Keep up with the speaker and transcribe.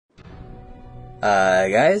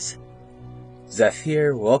Guys, Zeph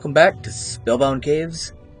here, welcome back to Spellbound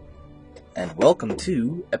Caves, and welcome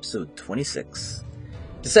to episode 26.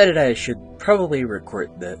 Decided I should probably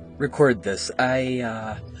record this.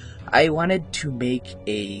 I wanted to make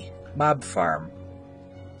a mob farm,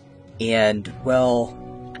 and, well,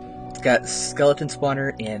 it's got skeleton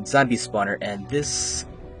spawner and zombie spawner, and this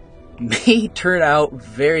may turn out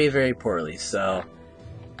very, very poorly, so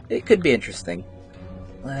it could be interesting.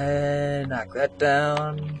 Knock that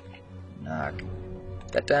down. Knock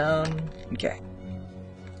that down. Okay.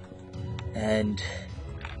 And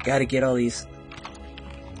gotta get all these.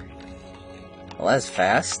 Well, that's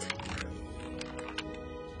fast.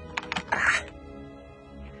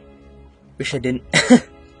 Wish I didn't.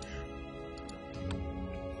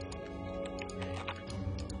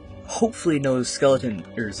 Hopefully no skeleton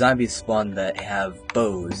or zombies spawn that have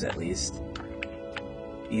bows, at least.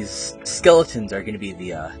 These skeletons are going to be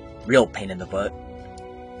the real pain in the butt.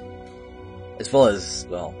 As well as,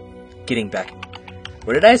 well, getting back.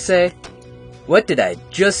 What did I say? What did I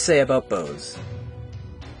just say about bows?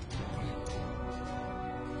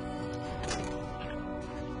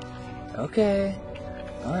 Okay.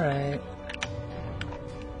 Alright.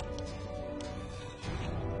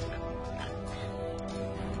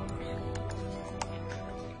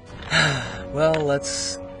 Well,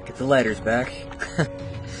 let's get the ladders back.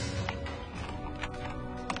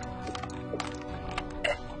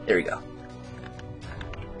 There we go.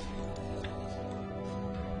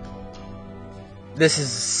 This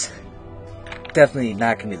is definitely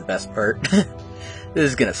not going to be the best part. This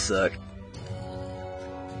is going to suck.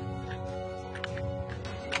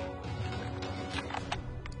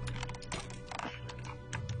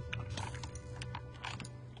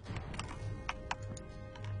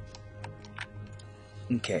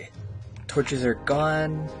 Okay. Torches are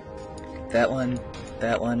gone. That one.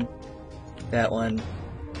 That one. That one.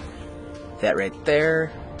 That right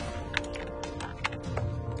there.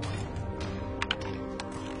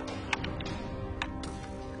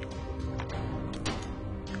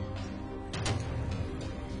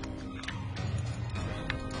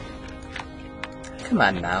 Come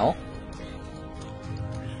on now.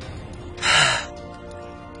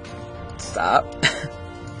 Stop.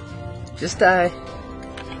 Just die.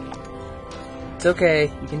 It's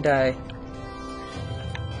okay, you can die.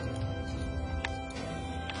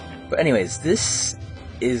 But anyways, this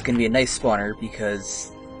is going to be a nice spawner because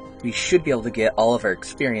we should be able to get all of our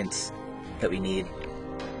experience that we need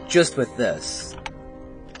just with this.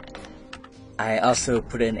 I also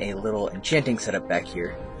put in a little enchanting setup back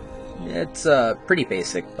here. It's pretty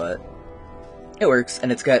basic, but it works, and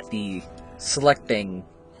it's got the selecting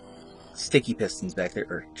sticky pistons back there,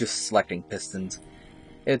 or just selecting pistons.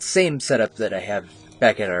 It's the same setup that I have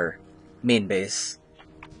back at our main base.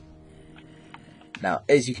 Now,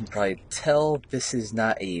 as you can probably tell, this is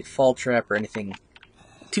not a fall trap or anything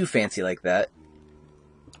too fancy like that.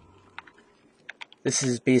 This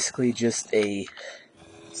is basically just a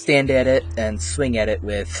stand at it and swing at it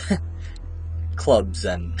with clubs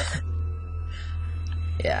and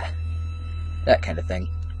yeah, that kind of thing.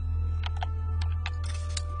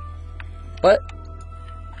 But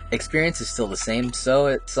experience is still the same, so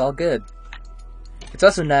it's all good. It's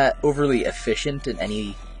also not overly efficient in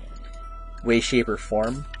any way, shape, or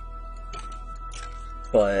form.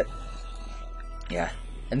 But yeah,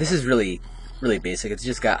 and this is really basic. It's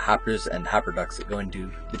just got hoppers and hopper ducks that go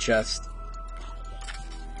into the chest.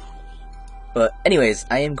 But anyways,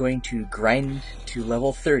 I am going to grind to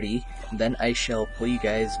level 30, and then I shall pull you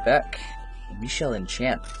guys back, and we shall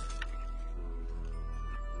enchant.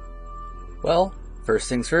 Well, first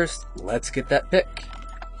things first, let's get that pick.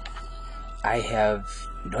 I have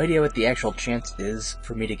no idea what the actual chance is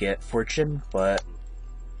for me to get fortune, but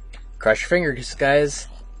cross your fingers, guys.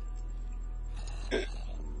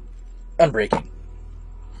 Unbreaking.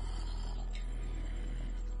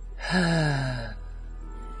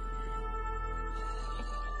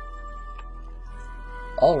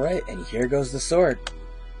 Alright, and here goes the sword.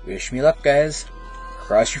 Wish me luck, guys.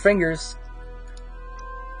 Cross your fingers.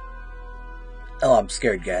 Oh, I'm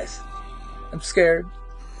scared, guys. I'm scared.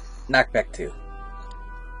 Knockback 2.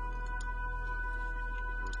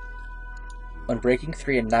 Unbreaking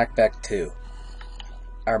 3 and Knockback 2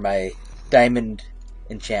 are my diamond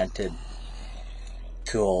enchanted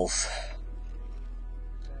tools.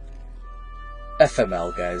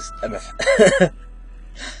 FML, guys. MF.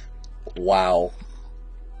 Wow.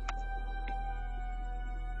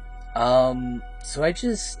 So I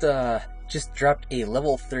just dropped a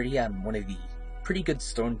level 30 on one of the pretty good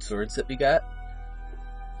stone swords that we got.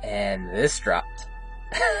 And this dropped.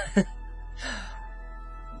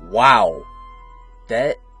 Wow.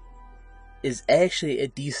 that is actually a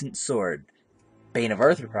decent sword. Bane of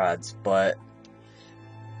Arthropods, but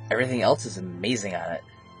everything else is amazing on it.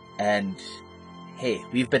 And hey,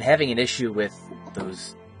 we've been having an issue with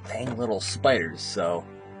those dang little spiders, so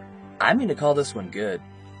I'm gonna call this one good.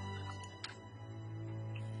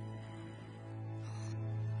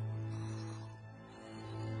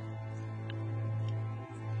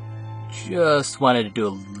 Just wanted to do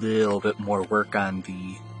a little bit more work on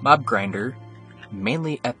the mob grinder,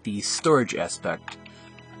 mainly at the storage aspect.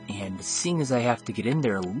 And seeing as I have to get in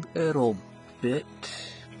there a little bit,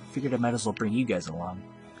 figured I might as well bring you guys along.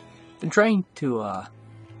 Been trying to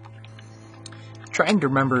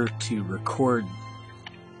remember to record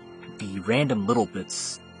the random little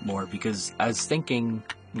bits more, because I was thinking,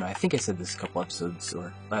 I think I said this a couple episodes,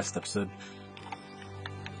 or last episode,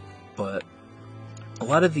 but a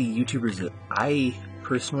lot of the YouTubers that I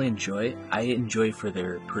personally enjoy, I enjoy for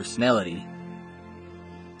their personality.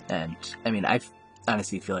 And, I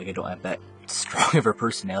honestly feel like I don't have that strong of a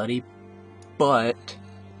personality, but,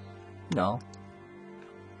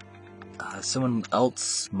 someone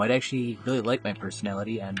else might actually really like my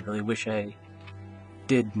personality and really wish I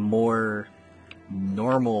did more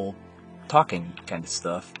normal talking kind of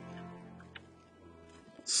stuff.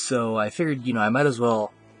 So I figured, I might as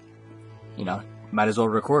well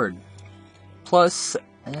record. Plus,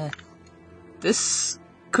 this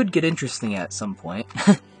could get interesting at some point.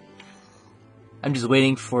 I'm just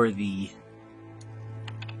waiting for the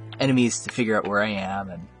enemies to figure out where I am,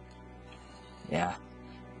 and yeah.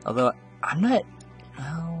 Although, I'm not,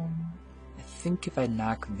 I think if I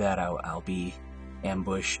knock that out, I'll be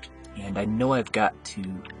ambushed, and I know I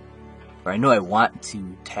want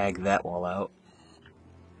to tag that wall out.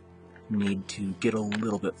 Need to get a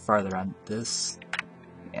little bit farther on this.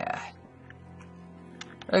 Yeah.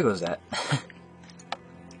 There goes that.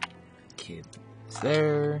 Okay, it's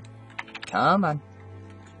there. Come on.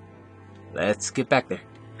 Let's get back there.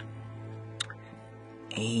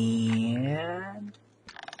 And...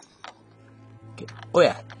 okay. Oh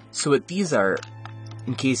yeah, so what these are,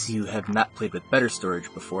 in case you have not played with better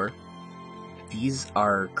storage before, these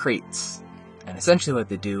are crates. And essentially what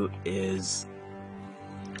they do is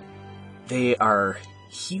they are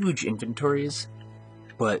huge inventories,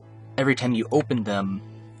 but every time you open them,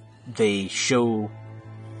 they show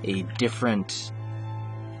a different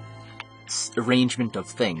arrangement of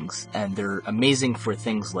things, and they're amazing for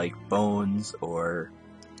things like bones or,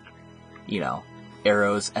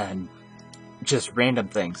 arrows and just random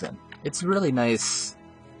things. And it's a really nice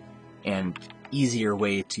and easier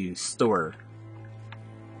way to store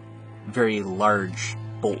very large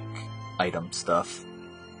bulk item stuff.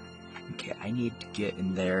 Okay, I need to get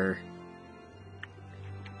in there.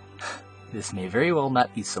 This may very well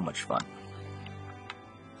not be so much fun.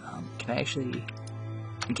 Can I actually...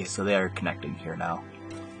 okay, so they are connecting here now.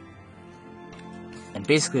 And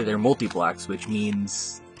basically they're multi-blocks, which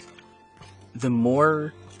means the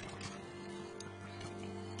more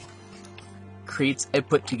crates I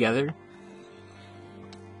put together,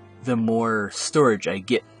 the more storage I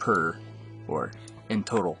get in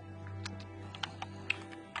total.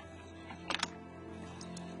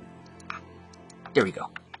 There we go.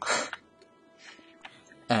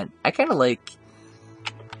 And I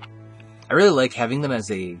really like having them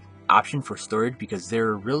as a option for storage, because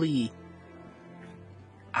they're really,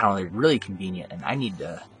 they're really convenient, and I need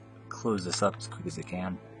to close this up as quick as I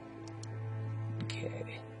can.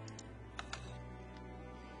 Okay.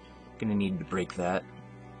 Gonna need to break that.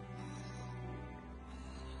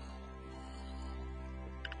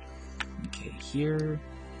 Okay, here.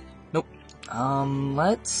 Nope.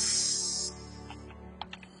 Let's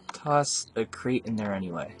toss a crate in there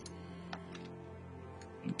anyway.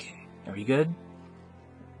 Okay. Are we good?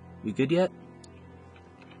 We good yet?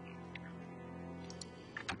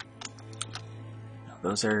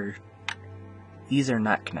 No, these are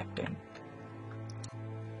not connecting.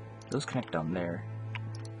 Those connect down there.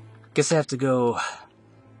 Guess I have to go...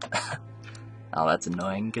 oh, that's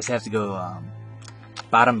annoying. Guess I have to go,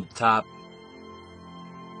 bottom to top.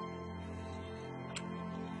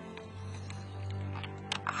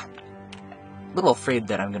 A little afraid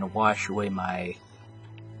that I'm gonna wash away my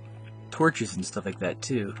torches and stuff like that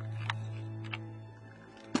too.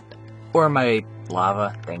 Or my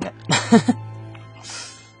lava, dang it.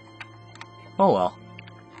 Oh well.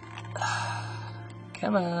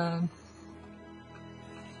 Come on.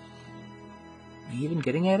 Are you even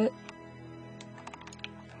getting at it?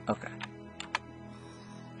 Okay.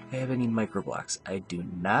 Do I have any micro blocks? I do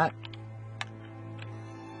not.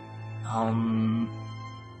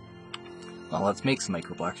 Well, let's make some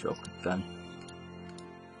micro blocks real quick then.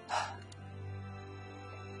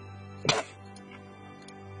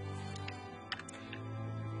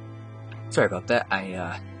 Sorry about that.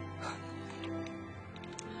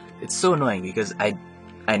 It's so annoying because I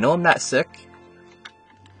know I'm not sick,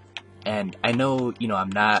 and I know, I'm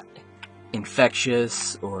not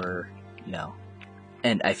infectious or,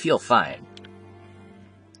 and I feel fine.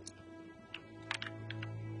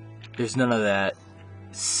 There's none of that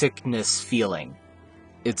sickness feeling.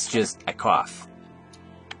 It's just, I cough.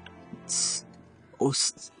 It's the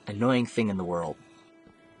most annoying thing in the world.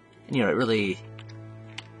 And, it really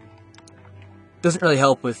doesn't really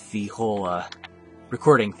help with the whole,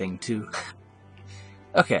 recording thing, too.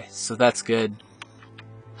 Okay, so that's good.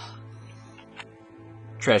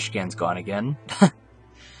 Trash can's gone again.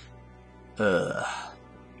 Now,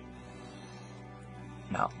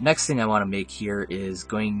 next thing I want to make here is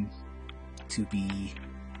going to be...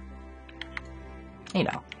 Hey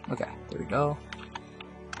now. Okay, there we go.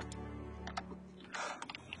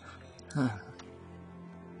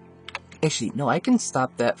 Actually, no, I can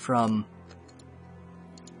stop that from...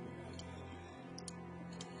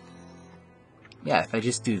 Yeah, if I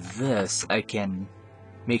just do this, I can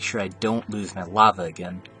make sure I don't lose my lava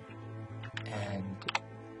again. And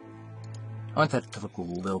I want that to look a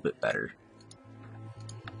little bit better.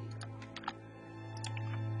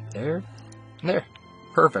 There.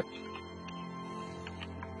 Perfect.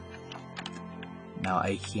 Now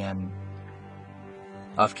I can,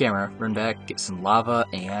 off camera, run back, get some lava,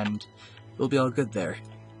 and we'll be all good there.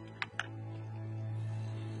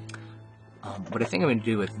 What I think I'm going to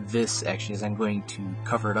do with this, actually, is I'm going to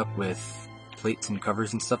cover it up with plates and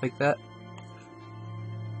covers and stuff like that.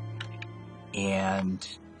 And...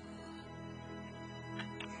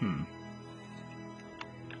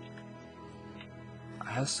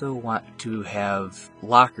 I also want to have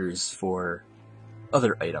lockers for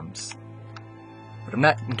other items. But I'm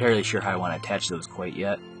not entirely sure how I want to attach those quite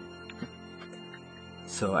yet.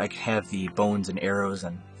 So I can have the bones and arrows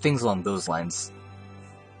and things along those lines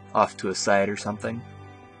off to a side or something.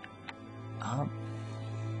 Can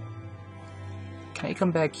I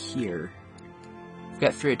come back here? I've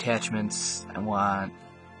got 3 attachments. I want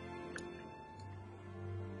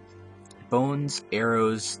bones,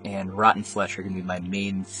 arrows, and rotten flesh are going to be my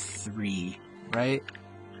main 3, right?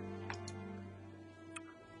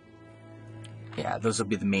 Yeah, those will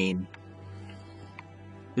be the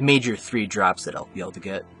major 3 drops that I'll be able to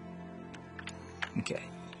get. Okay.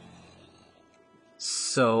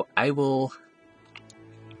 So, I'm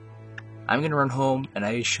gonna run home, and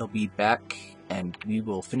I shall be back, and we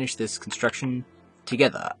will finish this construction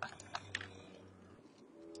together.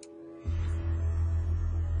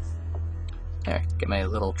 There, get my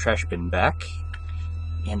little trash bin back,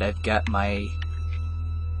 and I've got my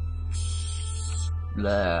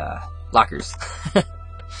lockers.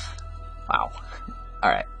 Wow.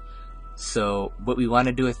 Alright, so what we want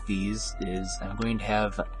to do with these is I'm going to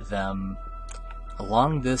have them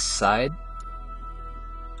along this side.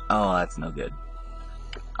 Oh, that's no good.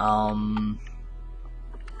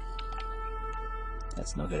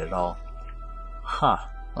 That's no good at all. Huh.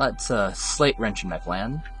 Well, that's a slight wrench in my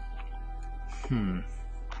plan.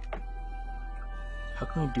 How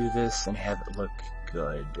can we do this and have it look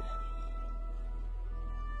good?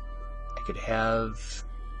 I could have...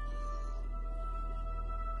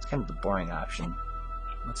 It's kind of the boring option.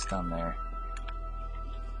 What's down there?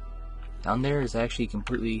 Down there is actually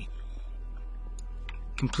completely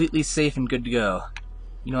safe and good to go.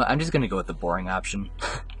 You know what, I'm just gonna go with the boring option.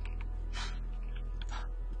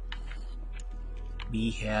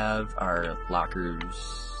 We have our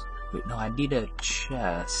lockers. Wait, no, I need a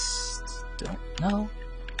chest. Don't know.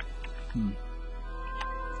 Can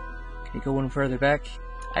I go one further back?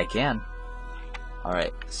 I can.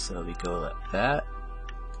 Alright, so we go like that.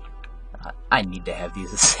 I need to have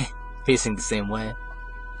these facing the same way.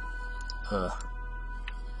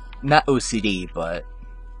 Not OCD, but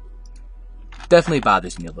definitely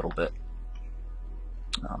bothers me a little bit.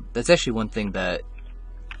 That's actually one thing that,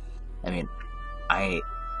 I mean, I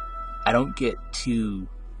don't get too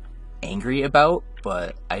angry about,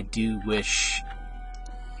 but I do wish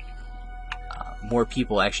more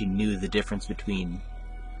people actually knew the difference between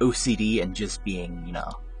OCD and just being, you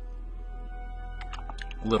know,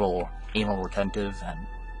 a little anal retentive, and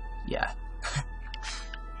yeah.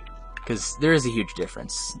 Because there is a huge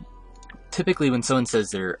difference. Typically when someone says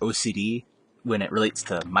they're OCD, when it relates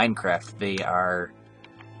to Minecraft, they are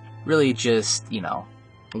really just, you know,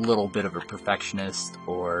 a little bit of a perfectionist,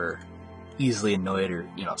 or easily annoyed, or,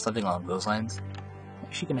 you know, something along those lines. I'm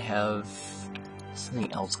actually gonna have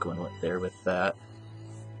something else going with there with that.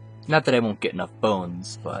 Not that I won't get enough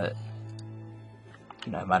bones, but,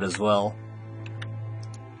 you know, I might as well.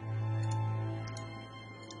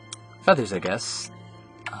 Feathers, I guess.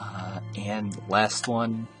 And last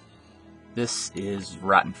one, this is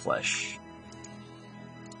rotten flesh.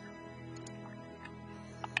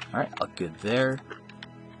 Alright, all good there.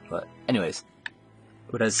 But anyways,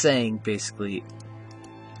 what I was saying, basically,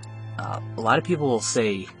 a lot of people will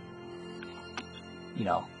say, you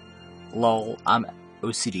know, lol, I'm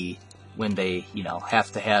OCD, when they, you know,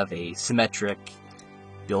 have to have a symmetric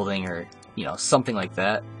building or, you know, something like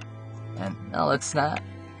that. And no, that's not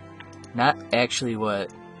actually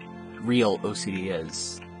what real OCD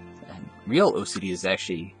is. And real OCD is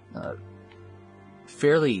actually a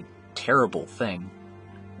fairly terrible thing.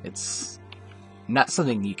 It's not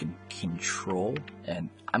something you can control, and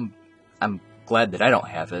I'm glad that I don't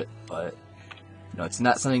have it, but you know, it's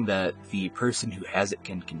not something that the person who has it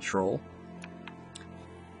can control.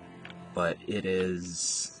 But it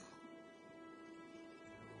is,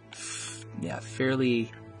 yeah,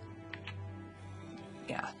 fairly,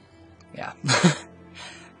 yeah.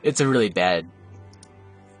 It's a really bad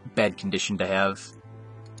condition to have.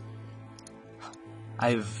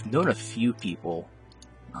 I've known a few people.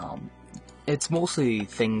 It's mostly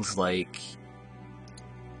things like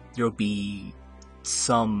there'll be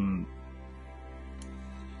some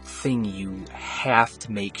thing you have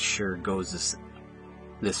to make sure goes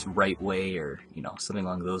this right way, or, you know, something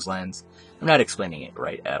along those lines. I'm not explaining it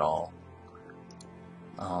right at all.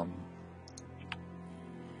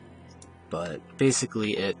 But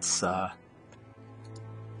basically it's, yeah.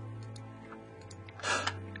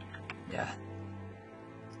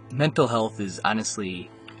 Mental health is honestly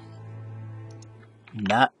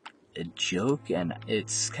not a joke, and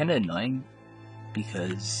it's kind of annoying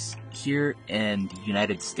because here in the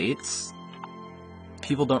United States,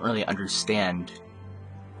 people don't really understand.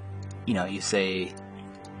 You know, you say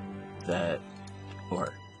that,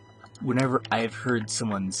 or whenever I've heard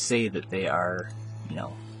someone say that they are, you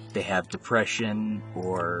know, they have depression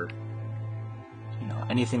or, you know,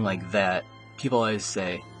 anything like that, people always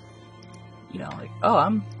say, you know, like, oh,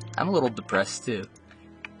 I'm a little depressed too.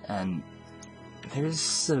 And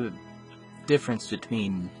there's a difference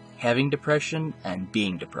between having depression and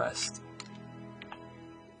being depressed.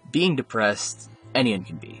 Being depressed, anyone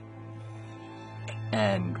can be.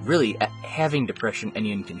 And really, having depression,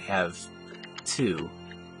 anyone can have too.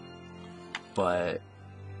 But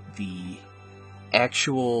the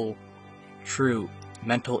actual, true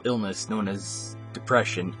mental illness known as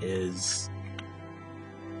depression is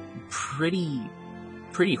pretty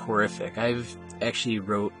horrific. I've actually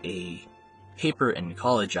wrote a paper in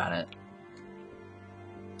college on it,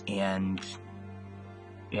 and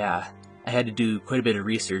yeah, I had to do quite a bit of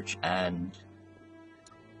research, and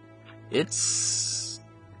it's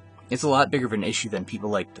a lot bigger of an issue than people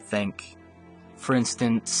like to think. For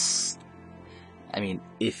instance, I mean,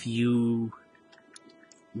 if you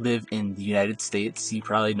live in the United States, you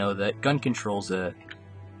probably know that gun control's a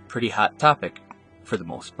pretty hot topic for the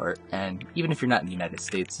most part, and even if you're not in the United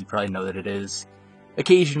States, you probably know that it is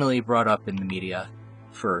occasionally brought up in the media,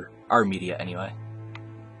 for our media anyway,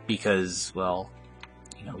 because, well,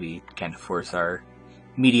 you know, we kind of force our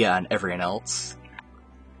media on everyone else.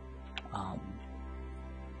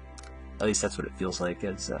 At least that's what it feels like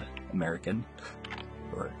as American,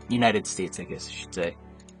 or United States, I guess I should say,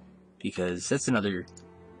 because that's another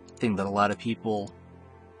thing that a lot of people,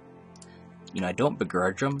 you know, I don't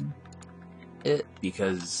begrudge them it,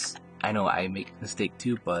 because I know I make a mistake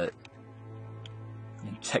too, but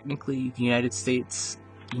technically the United States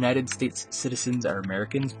citizens are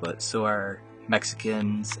Americans, but so are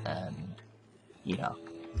Mexicans, and, you know,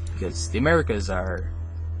 because the Americas are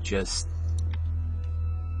just,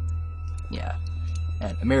 yeah,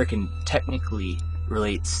 and American technically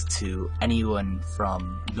relates to anyone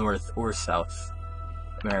from North or South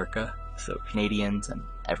America, so Canadians and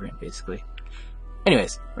everyone basically.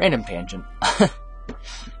 Anyways, random tangent.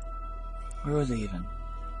 Where was I even?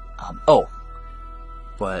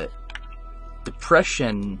 But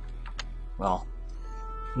depression, well,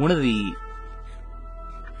 one of the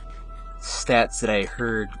stats that I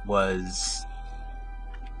heard was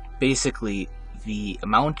basically the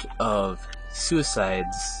amount of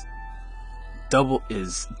suicides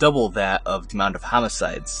is double that of the amount of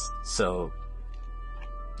homicides. So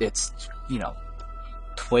it's, you know,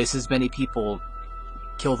 twice as many people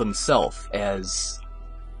kill themselves as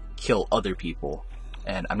kill other people.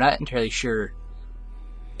 And I'm not entirely sure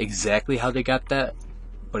exactly how they got that,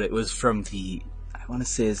 but it was from the, I want to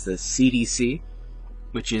say is the CDC,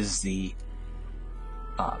 which is the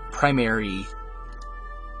primary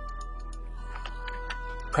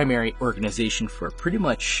organization for pretty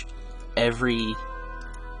much every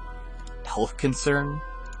health concern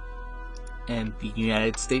in the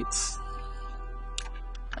United States.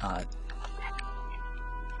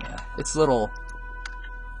 Yeah, it's a little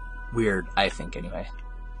weird, I think, anyway.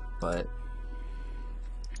 But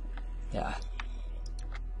yeah.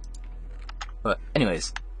 But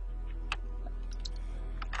anyways,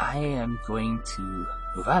 I am going to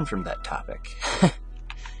move on from that topic.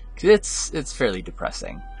 Cause it's fairly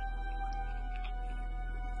depressing.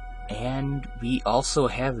 And we also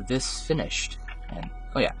have this finished. And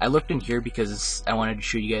oh yeah, I looked in here because I wanted to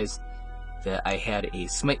show you guys that I had a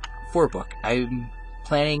Smite 4 book. I'm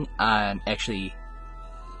planning on actually...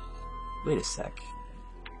 Wait a sec.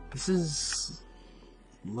 This is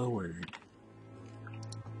lowered.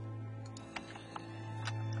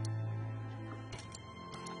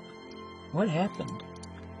 What happened?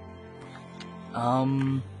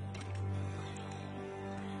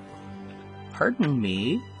 Pardon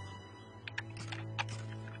me.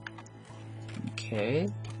 Okay.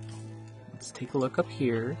 Let's take a look up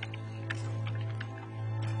here.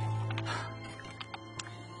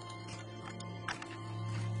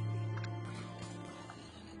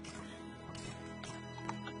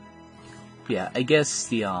 Yeah, I guess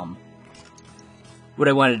the, what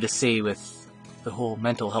I wanted to say with the whole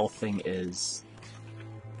mental health thing is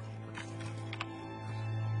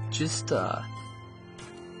just,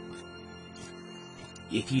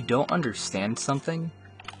 if you don't understand something,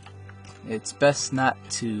 it's best not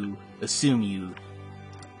to assume you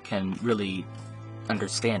can really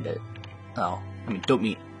understand it. Oh, I mean, don't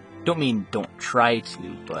mean don't try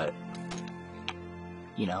to, but,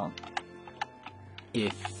 you know,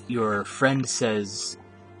 if your friend says,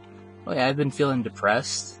 oh yeah, I've been feeling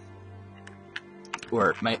depressed,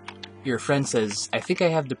 or your friend says, I think I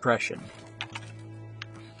have depression,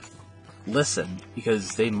 listen,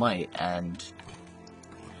 because they might, and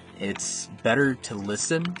it's better to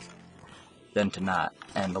listen than to not.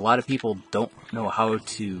 And a lot of people don't know how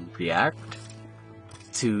to react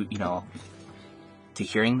to, you know, to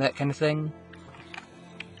hearing that kind of thing.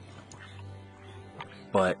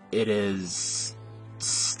 But it is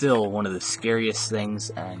still one of the scariest things,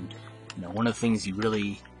 and, you know, one of the things you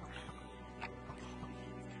really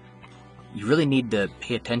need to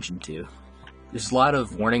pay attention to. There's a lot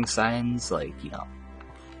of warning signs, like, you know,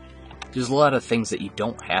 there's a lot of things that you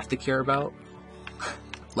don't have to care about.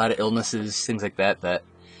 A lot of illnesses, things like that, that,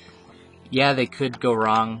 yeah, they could go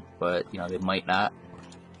wrong, but, you know, they might not.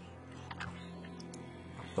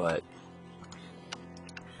 But,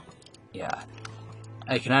 yeah.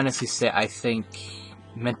 I can honestly say I think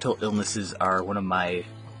mental illnesses are one of my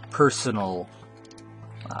personal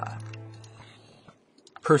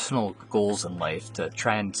goals in life, to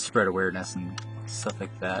try and spread awareness and stuff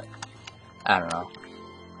like that. I don't know.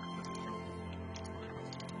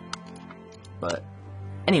 But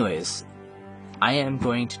anyways, I am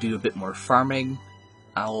going to do a bit more farming.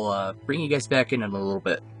 I'll bring you guys back in a little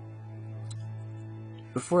bit.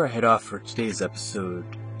 Before I head off for today's episode,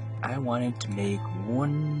 I wanted to make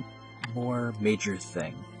one more major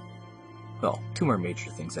thing. Well, two more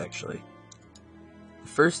major things actually. The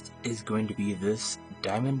first is going to be this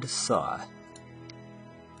diamond saw.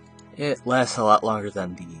 It lasts a lot longer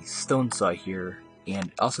than the stone saw here,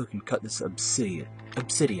 and also can cut this obsidian.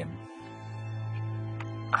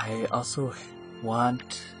 I also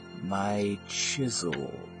want my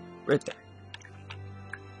chisel right there.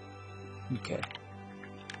 Okay.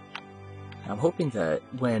 I'm hoping that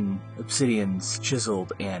when obsidian's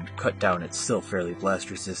chiseled and cut down, it's still fairly blast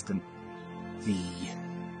resistant. The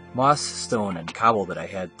moss, stone, and cobble that I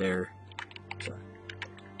had there,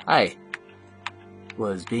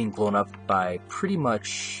 was being blown up by pretty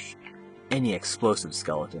much any explosive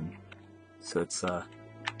skeleton. So it's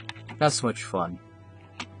not so much fun.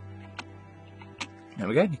 Now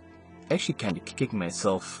we got actually kind of kicking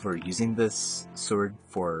myself for using this sword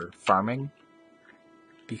for farming,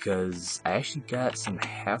 because I actually got some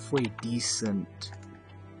halfway decent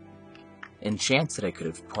enchants that I could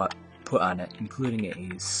have put on it, including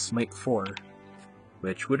a Smite 4,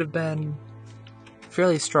 which would have been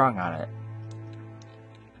fairly strong on it.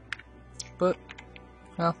 But,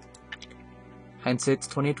 well, hindsight's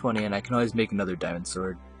 20/20, and I can always make another diamond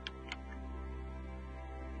sword.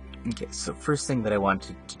 Okay, so first thing that I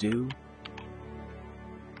wanted to do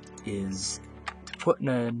is to put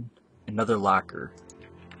in another locker.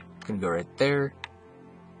 Gonna go right there.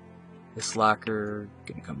 This locker,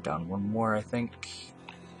 gonna come down one more, I think.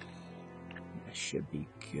 That should be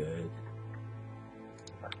good.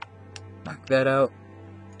 Knock that out.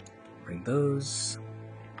 Bring those.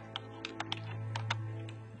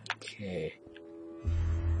 Okay.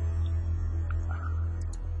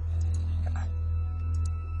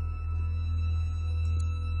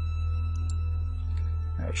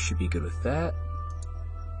 Alright, should be good with that.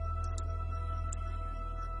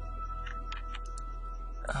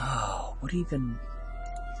 What even...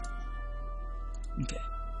 Okay.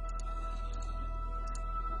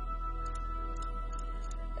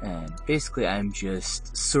 And basically I'm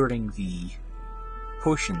just sorting the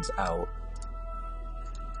potions out.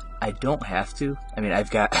 I don't have to. I mean,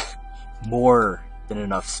 I've got more than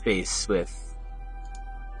enough space with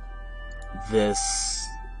this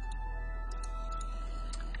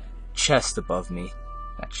chest above me.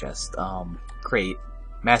 Not chest, crate.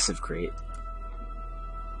 Massive crate.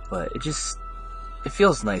 But it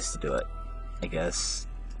feels nice to do it, I guess.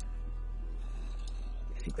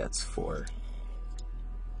 I think that's 4.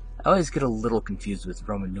 I always get a little confused with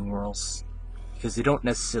Roman numerals, because they don't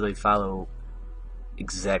necessarily follow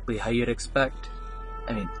exactly how you'd expect.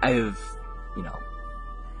 I mean, I've,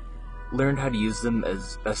 learned how to use them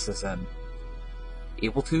as best as I'm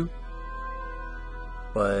able to,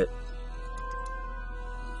 but,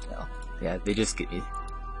 yeah, they just get me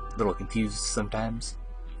a little confused sometimes.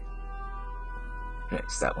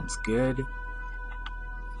 Anyways, that one's good.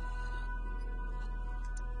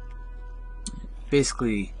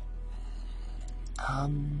 Basically,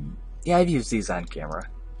 yeah, I've used these on camera.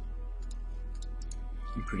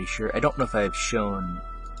 I'm pretty sure. I don't know if I've shown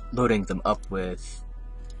loading them up with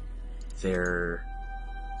their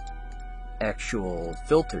actual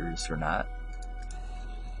filters or not.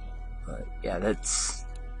 But yeah, this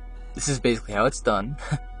is basically how it's done.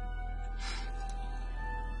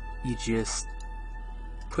 You just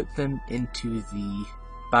put them into the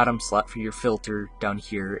bottom slot for your filter down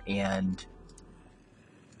here, and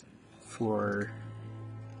for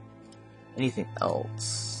anything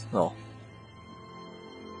else, well,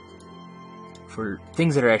 for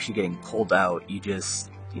things that are actually getting pulled out, you just,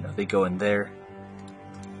 they go in there.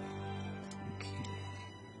 Okay.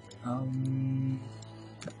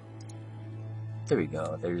 There we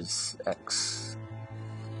go, there's X,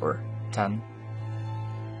 or 10.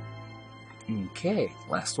 Okay,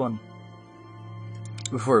 last one.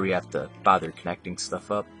 Before we have to bother connecting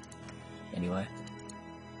stuff up, anyway.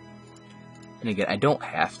 And again, I don't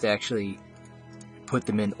have to actually put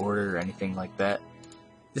them in order or anything like that.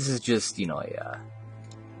 This is just, a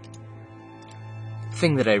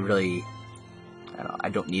thing that I really, I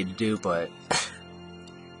don't need to do, but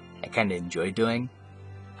I kind of enjoy doing.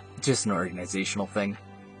 It's just an organizational thing.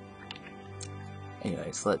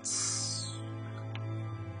 Anyways, let's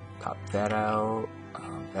pop that out.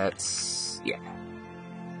 Yeah.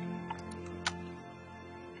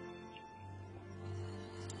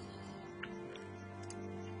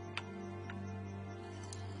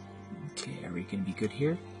 Okay, are we gonna be good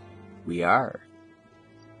here? We are.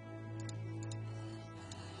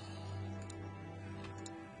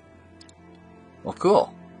 Well,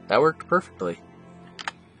 cool. That worked perfectly.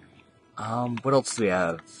 What else do we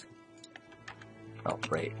have? Oh,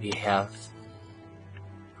 right, we have...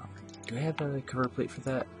 Do I have a cover plate for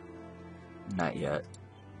that? Not yet.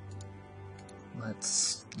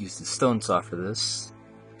 Let's use the stone saw for this,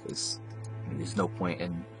 because there's no point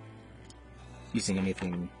in using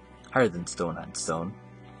anything higher than stone on stone.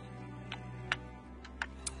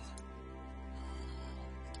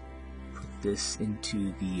 Put this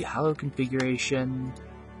into the hollow configuration.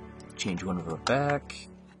 Change one of them back.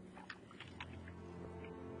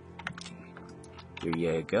 Okay. There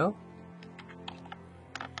you go.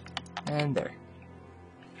 And there.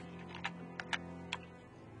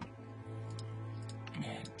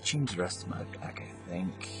 And change the rest of my back, I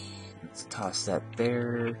think. Let's toss that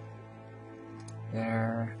there.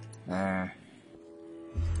 There. There.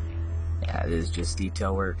 Yeah, it is just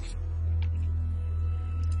detail work.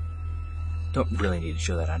 Don't really need to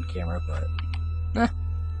show that on camera, but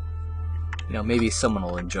maybe someone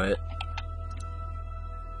will enjoy it.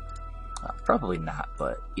 Probably not,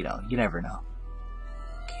 but you never know.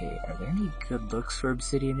 Okay, are there any good looks for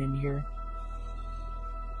obsidian in here?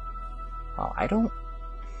 Oh, I'm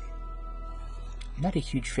not a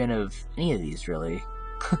huge fan of any of these, really.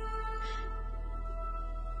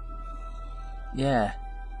 Yeah.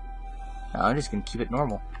 No, I'm just gonna keep it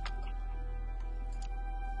normal.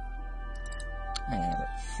 And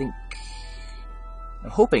I'm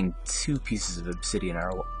hoping 2 pieces of obsidian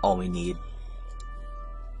are all we need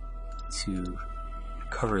to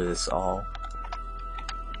cover this all.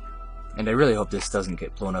 And I really hope this doesn't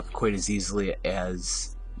get blown up quite as easily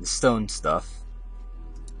as the stone stuff.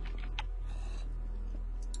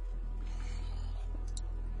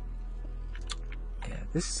 Yeah,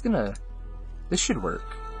 this should work.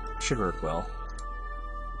 Should work well.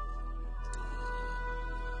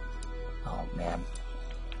 Oh man.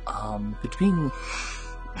 Between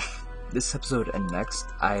this episode and next,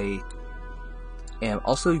 I am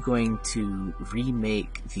also going to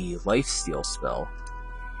remake the lifesteal spell.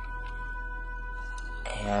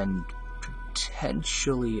 and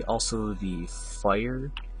potentially also the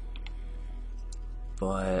fire,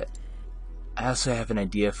 but I also have an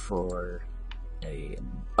idea for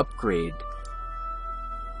an upgrade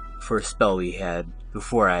for a spell we had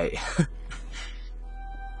before I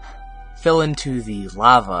fell into the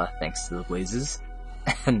lava thanks to the blazes,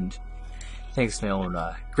 and thanks to my own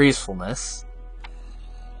gracefulness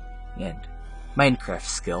and Minecraft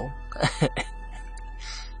skill.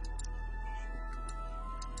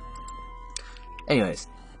 Anyways,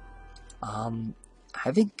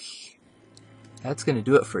 I think that's gonna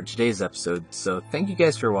do it for today's episode, so thank you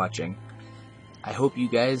guys for watching. I hope you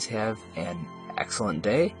guys have an excellent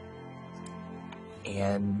day,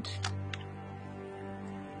 and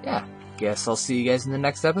yeah, guess I'll see you guys in the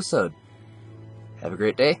next episode. Have a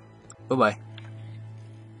great day. Bye-bye.